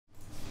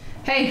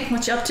Hey,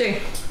 what you up to?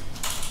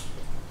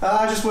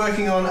 Just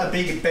working on a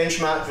big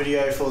benchmark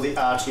video for the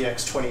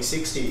RTX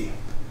 2060.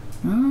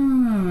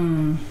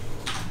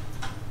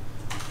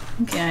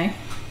 Okay.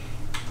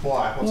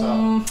 Why? What's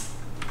up?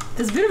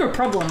 There's a bit of a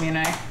problem, you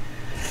know.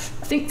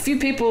 I think few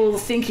people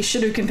think you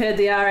should have compared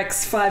the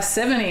RX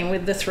 570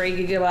 with the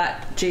 3GB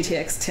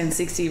GTX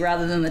 1060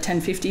 rather than the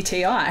 1050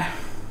 Ti.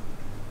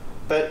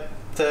 But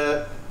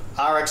the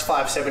RX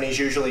 570 is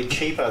usually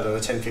cheaper than the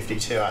 1050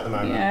 Ti at the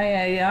moment.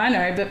 Yeah, I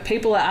know, but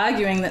people are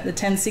arguing that the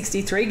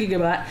 1060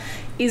 3GB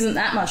isn't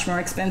that much more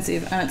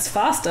expensive and it's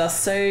faster,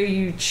 so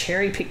you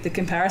cherry pick the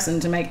comparison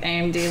to make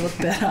AMD look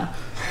better.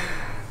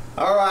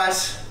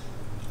 Alright,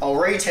 I'll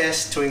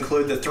retest to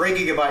include the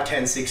 3GB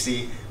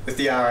 1060 with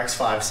the RX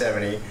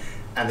 570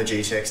 and the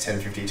GTX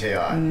 1050 Ti.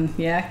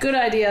 Yeah, good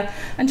idea.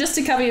 And just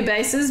to cover your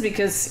bases,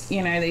 because,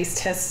 you know, these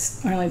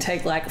tests only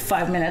take like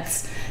 5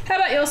 minutes, how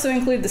about you also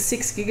include the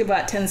 6GB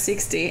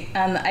 1060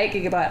 and the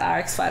 8GB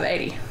RX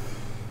 580?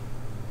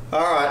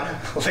 Alright,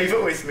 leave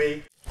it with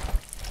me.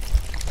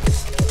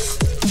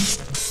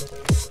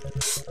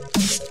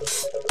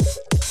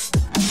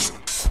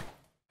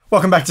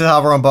 Welcome back to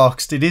Harbour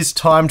Unboxed. It is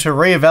time to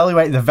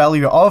reevaluate the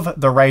value of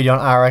the Radeon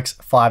RX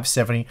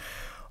 570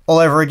 all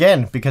over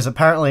again, because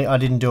apparently I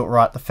didn't do it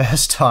right the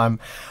first time.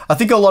 I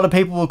think a lot of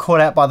people were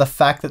caught out by the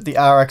fact that the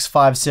RX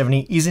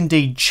 570 is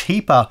indeed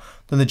cheaper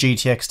than the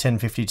GTX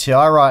 1050 Ti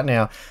right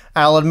now.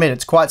 I'll admit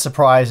it's quite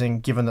surprising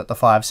given that the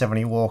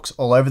 570 walks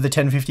all over the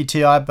 1050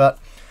 Ti, but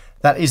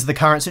that is the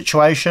current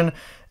situation,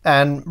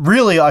 and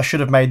really I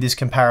should have made this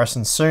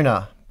comparison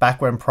sooner,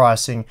 back when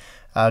pricing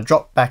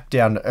dropped back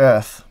down to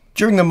earth.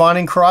 During the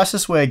mining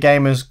crisis, where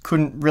gamers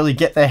couldn't really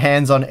get their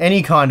hands on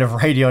any kind of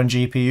Radeon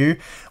GPU,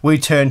 we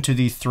turned to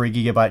the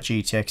 3GB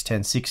GTX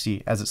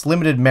 1060, as its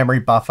limited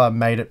memory buffer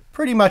made it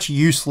pretty much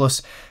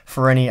useless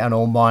for any and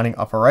all mining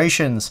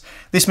operations.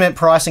 This meant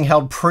pricing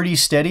held pretty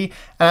steady,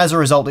 and as a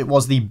result it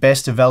was the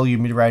best value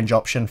mid-range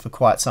option for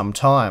quite some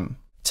time.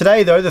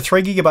 Today though, the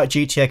 3GB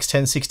GTX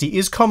 1060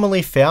 is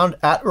commonly found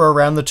at or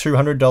around the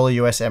 $200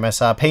 US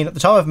MSRP, and at the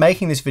time of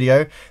making this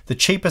video, the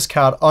cheapest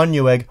card on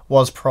Newegg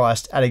was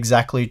priced at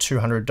exactly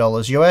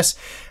 $200 US,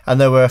 and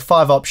there were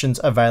 5 options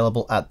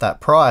available at that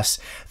price.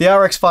 The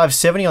RX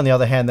 570 on the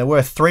other hand, there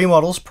were 3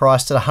 models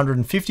priced at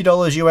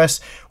 $150 US,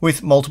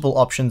 with multiple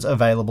options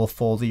available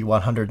for the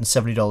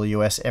 $170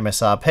 US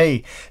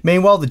MSRP.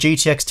 Meanwhile, the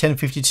GTX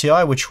 1050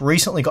 Ti, which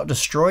recently got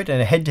destroyed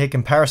in a head-to-head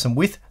comparison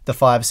with the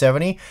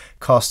 570,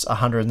 costs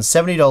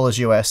 $170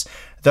 US,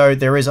 though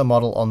there is a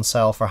model on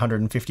sale for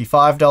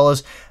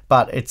 $155,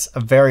 but it's a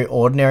very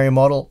ordinary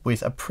model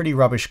with a pretty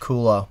rubbish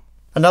cooler.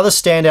 Another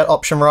standout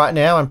option right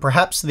now, and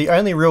perhaps the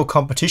only real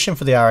competition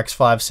for the RX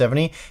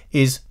 570,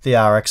 is the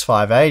RX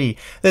 580.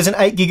 There's an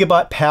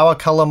 8GB power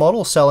color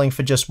model selling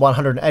for just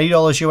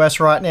 $180 US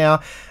right now,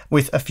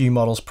 with a few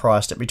models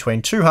priced at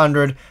between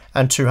 $200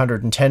 and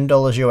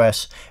 $210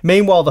 US.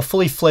 Meanwhile, the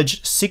fully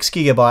fledged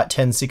 6GB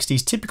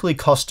 1060s typically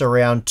cost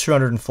around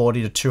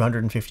 $240 to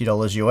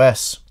 $250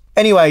 US.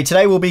 Anyway,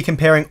 today we'll be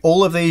comparing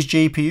all of these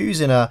GPUs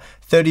in a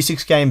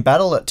 36 game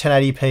battle at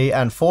 1080p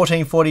and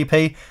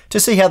 1440p to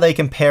see how they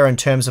compare in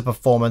terms of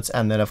performance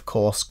and then of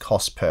course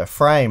cost per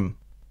frame.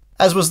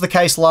 As was the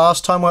case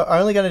last time, we're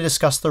only going to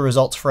discuss the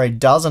results for a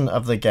dozen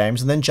of the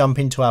games and then jump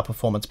into our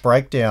performance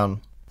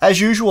breakdown.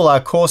 As usual, our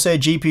Corsair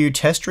GPU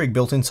test rig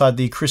built inside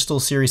the Crystal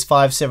Series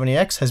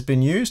 570X has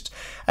been used,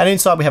 and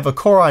inside we have a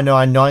Core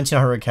i9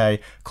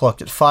 1900K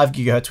clocked at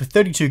 5GHz with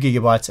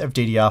 32GB of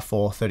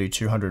DDR4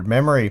 3200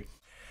 memory.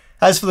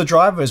 As for the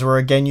drivers, we're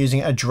again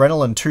using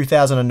Adrenalin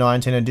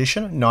 2019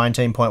 edition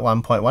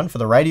 19.1.1 for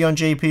the Radeon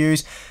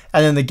GPUs,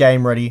 and then the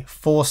game-ready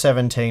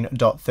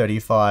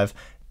 417.35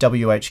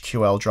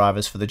 WHQL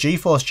drivers for the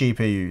GeForce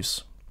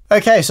GPUs.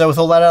 Okay, so with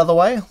all that out of the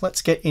way,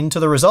 let's get into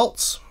the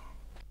results.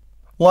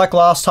 Like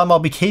last time, I'll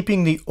be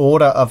keeping the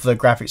order of the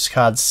graphics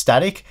cards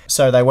static,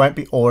 so they won't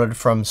be ordered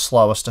from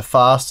slowest to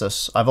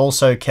fastest. I've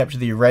also kept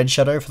the red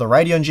shadow for the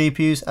Radeon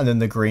GPUs and then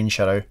the green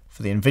shadow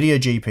for the Nvidia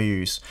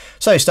GPUs.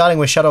 So starting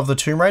with Shadow of the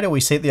Tomb Raider, we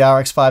see that the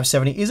RX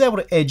 570 is able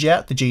to edge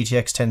out the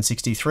GTX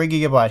 1060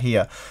 3GB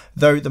here,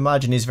 though the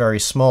margin is very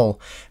small.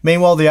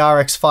 Meanwhile, the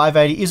RX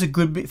 580 is a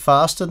good bit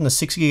faster than the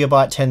 6GB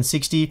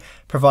 1060,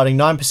 providing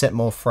 9%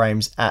 more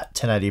frames at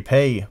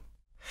 1080p.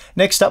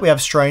 Next up we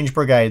have Strange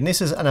Brigade, and this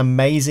is an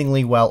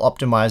amazingly well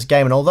optimized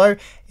game, and although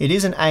it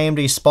is an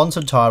AMD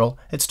sponsored title,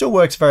 it still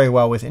works very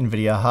well with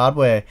Nvidia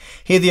hardware.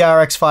 Here the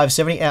RX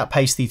 570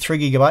 outpaced the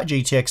 3GB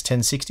GTX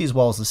 1060 as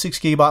well as the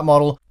 6GB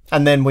model,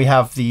 and then we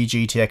have the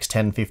GTX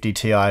 1050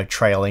 Ti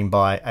trailing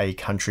by a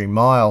country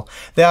mile.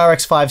 The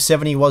RX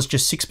 570 was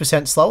just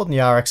 6% slower than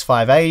the RX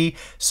 580,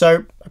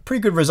 so a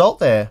pretty good result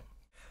there.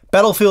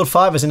 Battlefield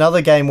 5 is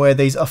another game where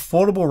these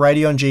affordable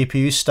Radeon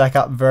GPUs stack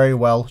up very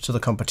well to the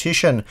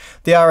competition.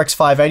 The RX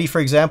 580, for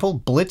example,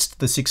 blitzed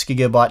the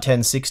 6GB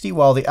 1060,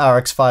 while the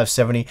RX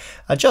 570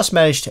 just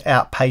managed to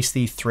outpace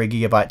the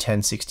 3GB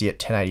 1060 at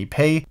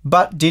 1080p,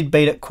 but did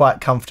beat it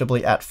quite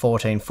comfortably at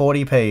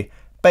 1440p.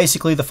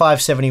 Basically, the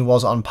 570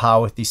 was on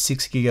par with the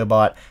 6GB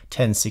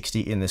 1060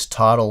 in this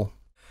title.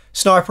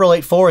 Sniper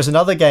Elite 4 is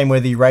another game where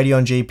the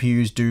Radeon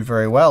GPUs do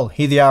very well.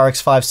 Here the RX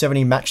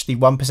 570 matched the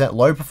 1%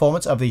 low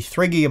performance of the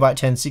 3GB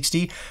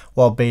 1060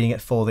 while beating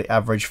it for the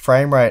average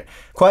frame rate.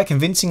 Quite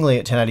convincingly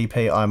at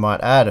 1080p, I might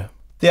add.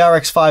 The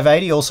RX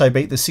 580 also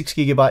beat the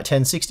 6GB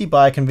 1060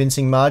 by a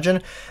convincing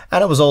margin,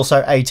 and it was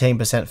also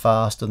 18%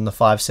 faster than the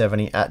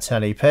 570 at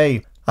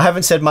 1080p. I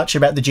haven't said much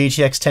about the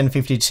GTX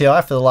 1050 Ti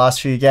for the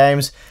last few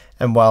games,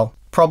 and well,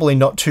 probably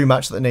not too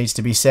much that needs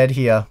to be said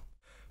here.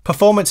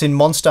 Performance in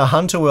Monster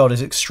Hunter World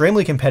is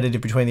extremely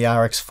competitive between the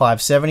RX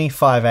 570,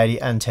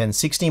 580 and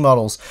 1060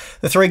 models.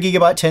 The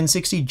 3GB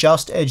 1060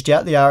 just edged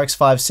out the RX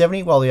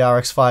 570 while the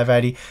RX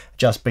 580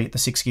 just beat the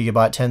 6GB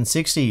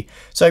 1060.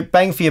 So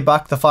bang for your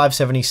buck, the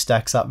 570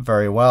 stacks up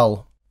very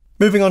well.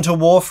 Moving on to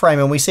Warframe,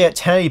 and we see at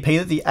 1080p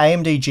that the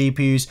AMD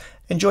GPUs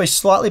enjoy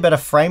slightly better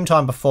frame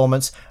time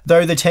performance,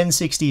 though the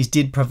 1060s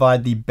did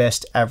provide the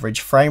best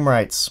average frame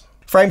rates.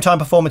 Frame time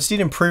performance did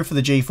improve for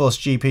the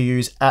GeForce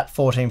GPUs at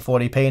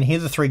 1440p, and here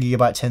the 3GB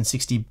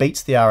 1060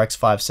 beats the RX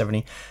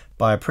 570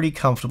 by a pretty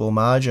comfortable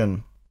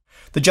margin.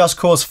 The Just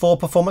Cause 4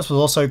 performance was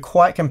also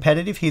quite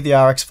competitive. Here the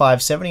RX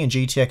 570 and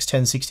GTX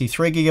 1060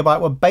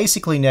 3GB were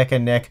basically neck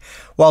and neck,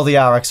 while the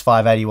RX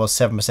 580 was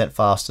 7%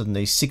 faster than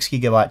the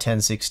 6GB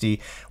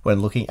 1060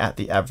 when looking at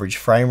the average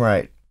frame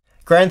rate.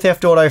 Grand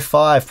Theft Auto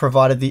 5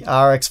 provided the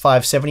RX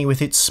 570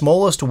 with its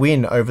smallest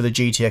win over the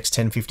GTX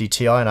 1050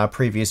 Ti in our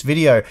previous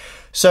video,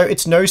 so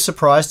it's no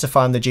surprise to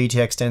find the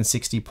GTX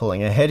 1060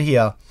 pulling ahead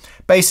here.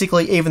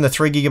 Basically, even the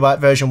 3GB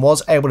version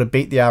was able to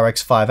beat the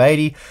RX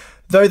 580,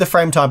 though the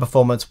frame time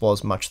performance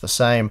was much the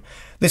same.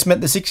 This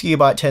meant the 6GB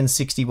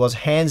 1060 was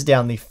hands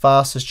down the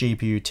fastest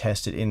GPU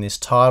tested in this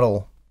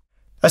title.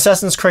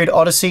 Assassin's Creed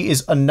Odyssey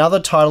is another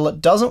title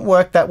that doesn't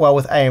work that well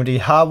with AMD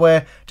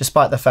hardware,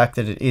 despite the fact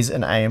that it is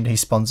an AMD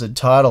sponsored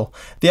title.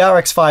 The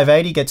RX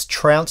 580 gets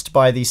trounced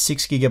by the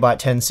 6GB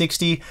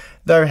 1060,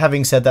 though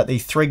having said that, the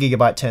 3GB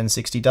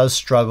 1060 does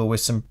struggle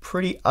with some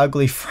pretty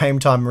ugly frame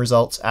time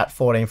results at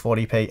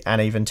 1440p and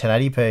even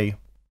 1080p.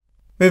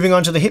 Moving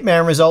on to the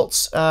Hitman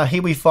results,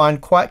 here we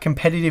find quite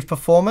competitive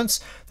performance.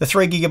 The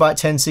 3GB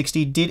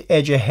 1060 did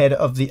edge ahead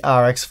of the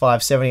RX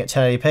 570 at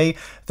 1080p,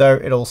 though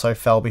it also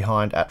fell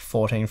behind at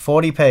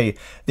 1440p.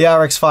 The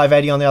RX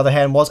 580 on the other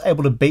hand was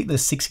able to beat the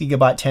 6GB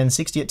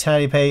 1060 at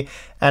 1080p,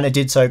 and it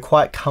did so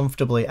quite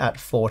comfortably at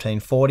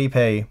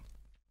 1440p.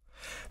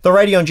 The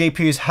Radeon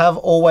GPUs have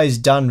always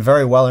done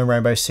very well in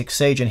Rainbow Six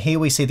Siege, and here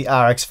we see the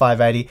RX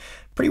 580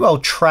 pretty well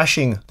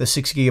trashing the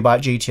 6GB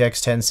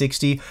GTX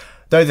 1060,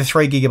 though the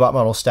 3GB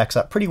model stacks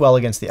up pretty well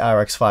against the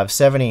RX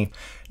 570.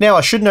 Now,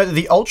 I should note that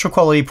the ultra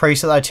quality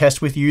preset I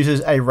test with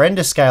uses a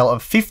render scale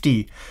of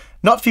 50,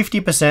 not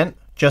 50%,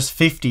 just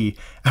 50,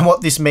 and what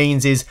this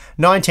means is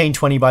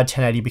 1920 by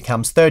 1080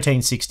 becomes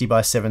 1360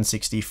 by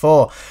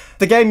 764.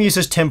 The game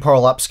uses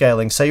temporal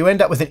upscaling, so you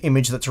end up with an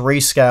image that's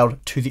rescaled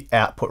to the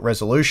output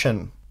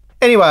resolution.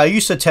 Anyway, I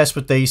used to test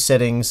with these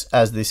settings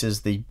as this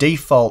is the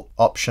default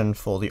option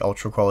for the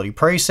ultra quality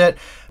preset,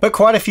 but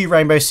quite a few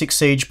Rainbow Six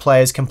Siege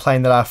players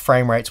complained that our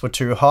frame rates were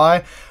too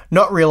high,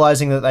 not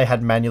realizing that they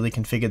had manually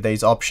configured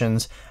these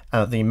options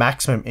and that the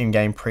maximum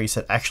in-game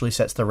preset actually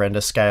sets the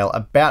render scale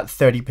about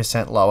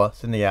 30% lower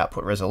than the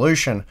output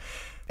resolution.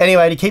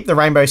 Anyway, to keep the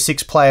Rainbow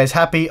Six players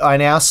happy, I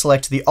now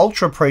select the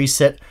ultra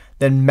preset,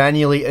 then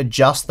manually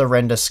adjust the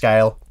render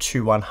scale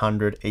to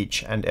 100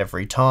 each and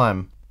every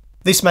time.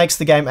 This makes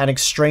the game an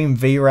extreme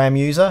VRAM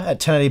user. At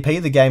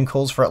 1080p, the game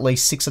calls for at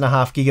least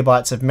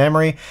 6.5GB of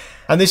memory,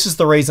 and this is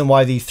the reason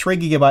why the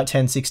 3GB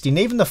 1060 and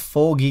even the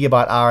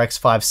 4GB RX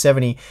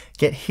 570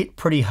 get hit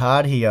pretty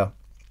hard here.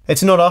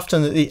 It's not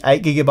often that the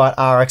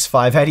 8GB RX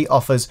 580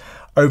 offers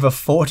over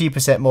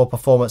 40% more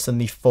performance than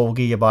the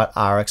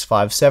 4GB RX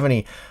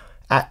 570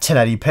 at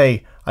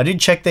 1080p. I did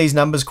check these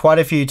numbers quite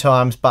a few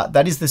times, but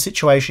that is the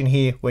situation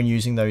here when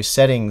using those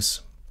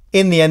settings.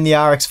 In the end, the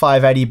RX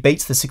 580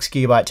 beats the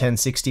 6GB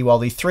 1060, while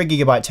the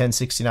 3GB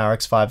 1060 and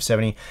RX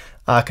 570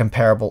 are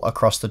comparable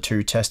across the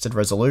two tested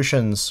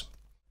resolutions.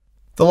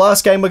 The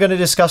last game we're going to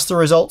discuss the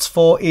results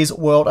for is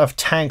World of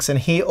Tanks, and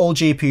here all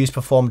GPUs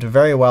performed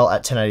very well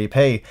at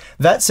 1080p.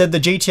 That said, the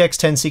GTX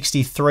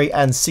 1063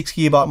 and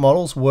 6GB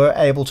models were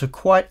able to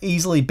quite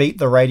easily beat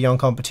the Radeon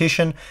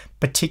competition,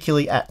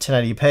 particularly at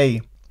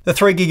 1080p. The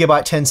 3GB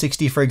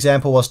 1060, for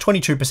example, was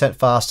 22%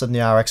 faster than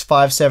the RX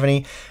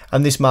 570,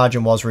 and this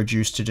margin was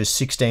reduced to just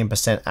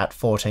 16% at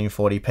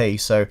 1440p,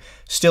 so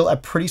still a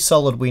pretty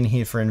solid win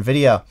here for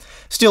Nvidia.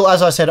 Still,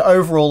 as I said,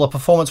 overall the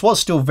performance was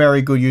still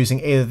very good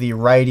using either the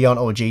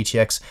Radeon or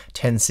GTX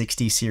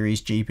 1060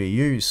 series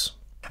GPUs.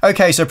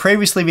 Okay, so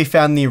previously we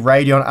found the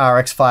Radeon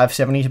RX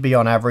 570 to be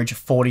on average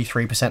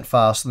 43%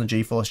 faster than the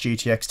GeForce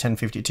GTX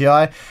 1050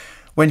 Ti,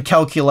 when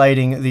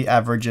calculating the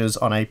averages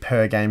on a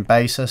per game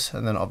basis,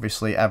 and then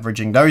obviously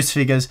averaging those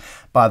figures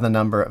by the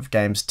number of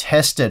games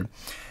tested.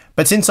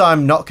 But since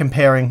I'm not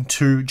comparing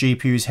two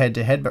GPUs head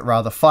to head, but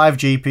rather 5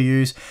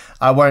 GPUs,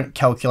 I won't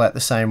calculate the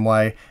same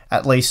way,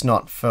 at least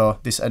not for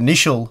this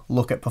initial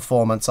look at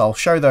performance. I'll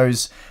show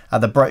those,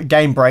 the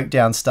game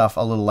breakdown stuff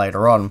a little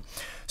later on.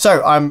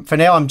 So for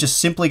now, I'm just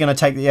simply going to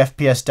take the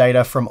FPS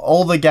data from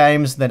all the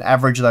games, then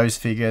average those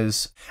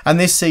figures. And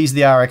this sees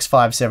the RX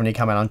 570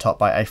 come out on top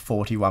by a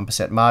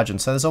 41% margin.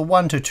 So there's a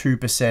 1 to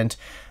 2%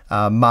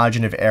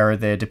 margin of error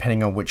there,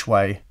 depending on which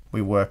way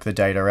we work the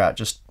data out.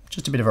 Just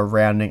a bit of a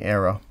rounding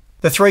error.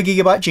 The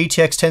 3GB GTX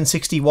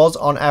 1060 was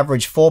on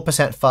average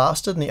 4%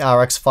 faster than the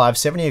RX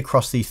 570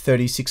 across the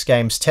 36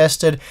 games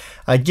tested,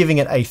 giving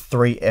it a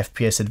 3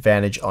 FPS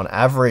advantage on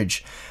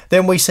average.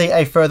 Then we see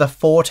a further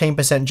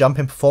 14% jump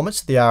in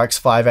performance to the RX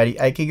 580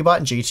 8GB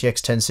and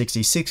GTX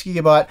 1060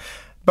 6GB,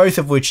 both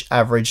of which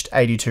averaged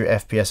 82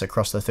 FPS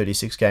across the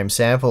 36 game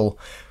sample.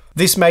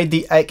 This made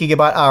the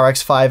 8GB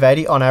RX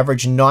 580 on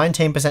average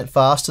 19%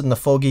 faster than the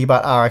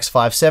 4GB RX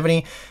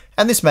 570,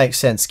 and this makes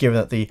sense given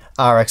that the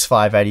RX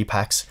 580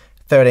 packs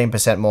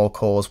 13% more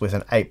cores with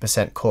an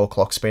 8% core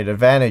clock speed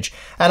advantage.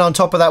 And on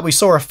top of that, we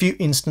saw a few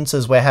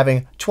instances where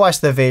having twice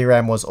the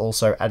VRAM was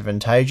also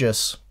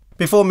advantageous.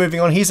 Before moving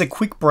on, here's a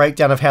quick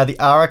breakdown of how the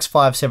RX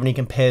 570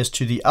 compares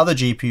to the other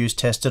GPUs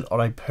tested on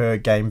a per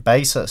game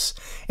basis.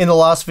 In the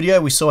last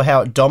video, we saw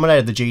how it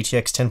dominated the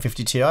GTX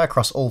 1050 Ti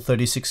across all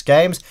 36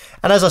 games,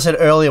 and as I said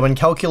earlier, when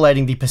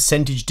calculating the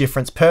percentage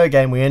difference per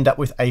game, we end up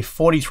with a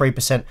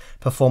 43%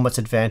 performance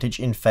advantage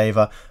in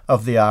favor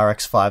of the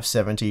RX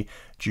 570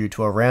 due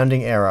to a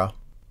rounding error.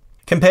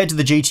 Compared to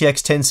the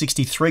GTX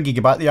 1060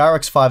 3GB, the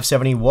RX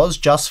 570 was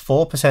just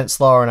 4%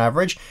 slower on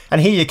average,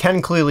 and here you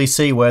can clearly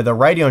see where the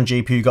Radeon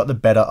GPU got the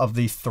better of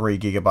the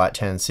 3GB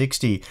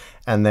 1060,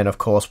 and then of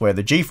course where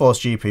the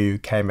GeForce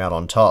GPU came out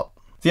on top.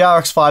 The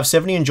RX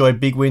 570 enjoyed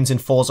big wins in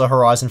Forza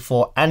Horizon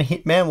 4 and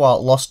Hitman, while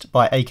it lost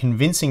by a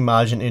convincing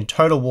margin in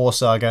Total War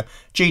Saga,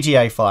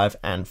 GTA 5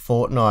 and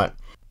Fortnite.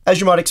 As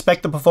you might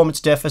expect, the performance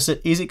deficit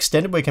is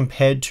extended when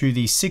compared to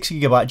the 6GB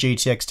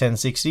GTX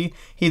 1060.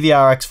 Here the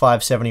RX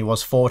 570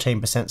 was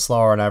 14%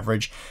 slower on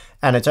average,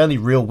 and its only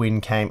real win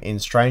came in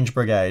Strange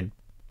Brigade.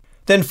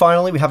 Then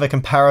finally we have a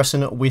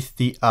comparison with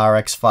the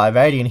RX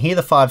 580, and here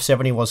the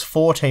 570 was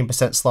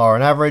 14% slower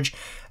on average,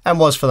 and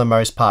was for the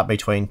most part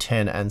between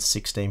 10 and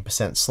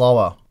 16%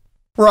 slower.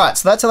 Right,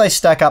 so that's how they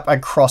stack up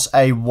across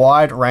a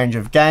wide range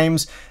of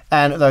games,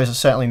 and those are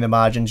certainly the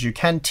margins you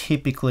can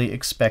typically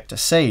expect to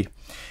see.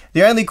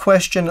 The only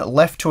question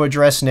left to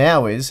address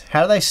now is,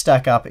 how do they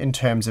stack up in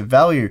terms of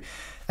value?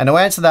 And to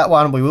answer that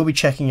one, we will be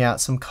checking out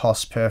some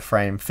cost per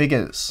frame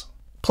figures.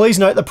 Please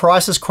note the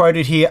prices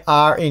quoted here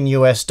are in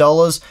US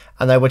dollars,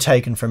 and they were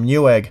taken from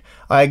Newegg.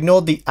 I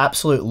ignored the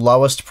absolute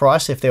lowest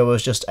price if there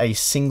was just a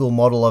single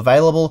model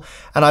available,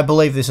 and I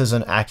believe this is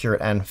an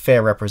accurate and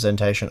fair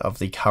representation of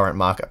the current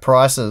market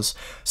prices.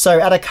 So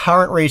at a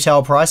current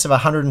retail price of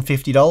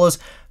 $150,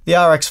 the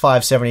RX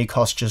 570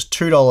 costs just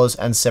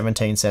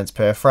 $2.17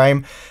 per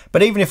frame,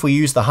 but even if we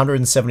use the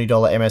 $170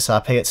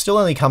 MSRP, it still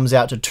only comes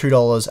out to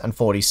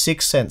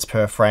 $2.46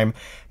 per frame,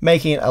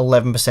 making it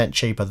 11%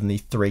 cheaper than the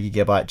 3GB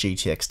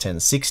GTX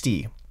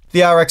 1060.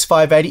 The RX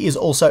 580 is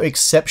also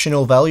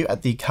exceptional value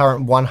at the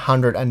current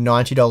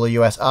 $190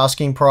 US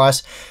asking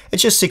price.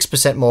 It's just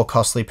 6% more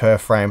costly per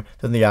frame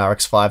than the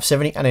RX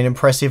 570 and an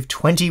impressive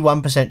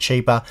 21%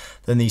 cheaper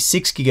than the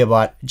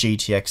 6GB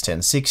GTX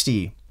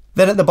 1060.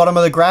 Then at the bottom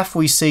of the graph,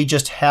 we see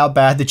just how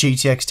bad the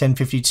GTX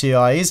 1050 Ti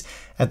is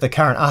at the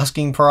current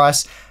asking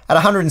price.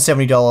 At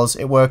 $170,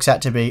 it works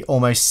out to be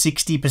almost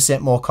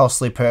 60% more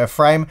costly per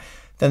frame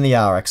than the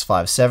RX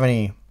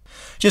 570.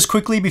 Just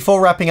quickly,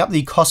 before wrapping up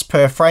the cost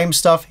per frame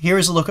stuff, here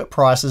is a look at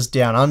prices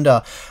down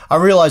under. I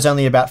realise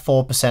only about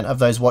 4% of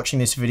those watching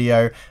this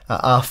video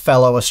are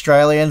fellow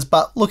Australians,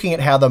 but looking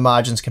at how the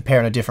margins compare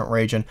in a different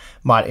region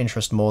might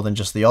interest more than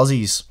just the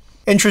Aussies.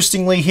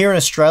 Interestingly, here in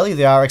Australia,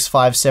 the RX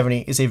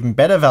 570 is even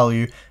better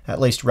value,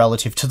 at least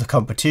relative to the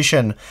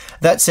competition.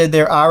 That said,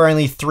 there are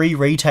only 3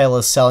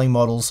 retailers selling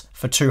models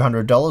for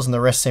 $200, and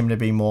the rest seem to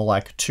be more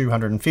like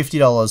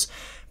 $250.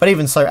 But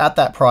even so, at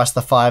that price,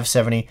 the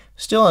 570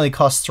 still only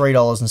costs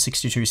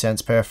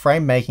 $3.62 per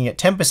frame, making it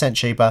 10%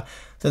 cheaper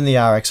than the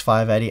RX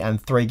 580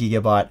 and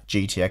 3GB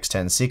GTX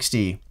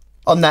 1060.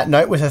 On that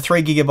note, with a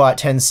 3GB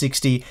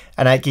 1060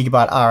 and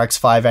 8GB RX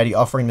 580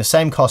 offering the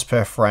same cost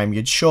per frame,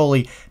 you'd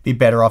surely be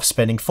better off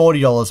spending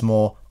 $40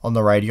 more on the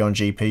Radeon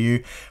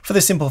GPU for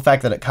the simple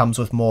fact that it comes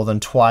with more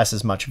than twice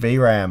as much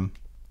VRAM.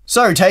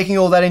 So taking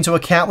all that into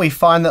account, we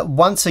find that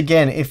once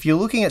again, if you're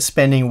looking at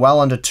spending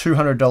well under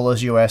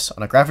 $200 US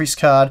on a graphics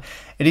card,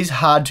 it is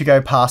hard to go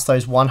past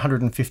those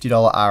 $150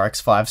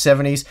 RX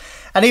 570s.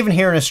 And even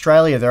here in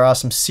Australia, there are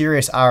some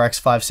serious RX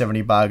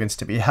 570 bargains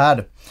to be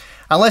had.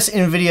 Unless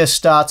Nvidia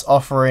starts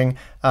offering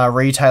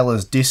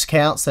retailers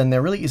discounts, then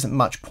there really isn't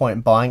much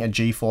point buying a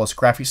GeForce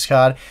graphics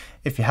card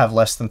if you have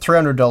less than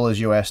 $300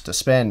 US to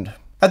spend.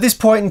 At this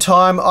point in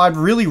time, I'd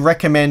really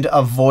recommend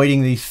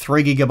avoiding the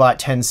 3GB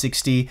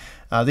 1060.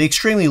 The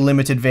extremely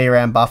limited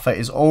VRAM buffer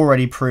is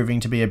already proving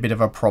to be a bit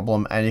of a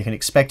problem, and you can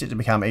expect it to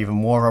become even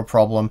more of a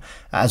problem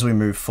as we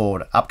move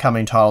forward.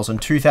 Upcoming titles in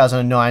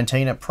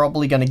 2019 are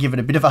probably going to give it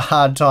a bit of a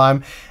hard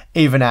time,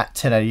 even at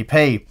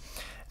 1080p.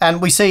 And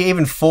we see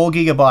even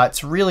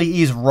 4GB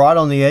really is right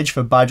on the edge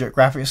for budget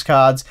graphics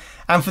cards,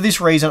 and for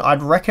this reason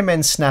I'd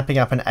recommend snapping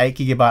up an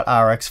 8GB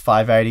RX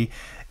 580.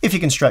 if you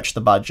can stretch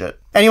the budget.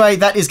 Anyway,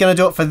 that is going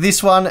to do it for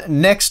this one.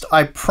 Next,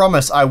 I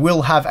promise I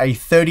will have a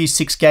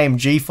 36 game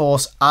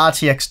GeForce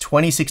RTX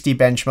 2060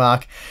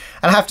 benchmark,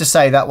 and I have to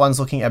say that one's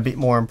looking a bit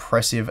more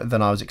impressive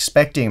than I was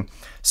expecting.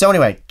 So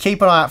anyway,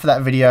 keep an eye out for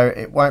that video.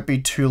 It won't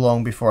be too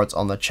long before it's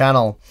on the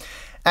channel.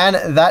 And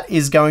that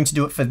is going to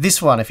do it for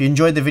this one. If you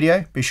enjoyed the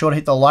video, be sure to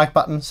hit the like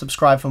button,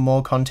 subscribe for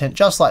more content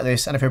just like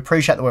this, and if you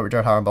appreciate the work we do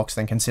at Unboxed,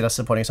 then consider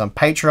supporting us on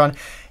Patreon.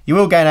 You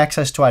will gain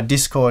access to our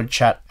Discord,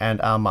 chat, and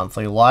our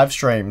monthly live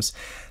streams.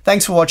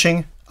 Thanks for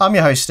watching. I'm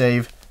your host,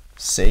 Steve.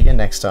 See you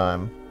next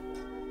time.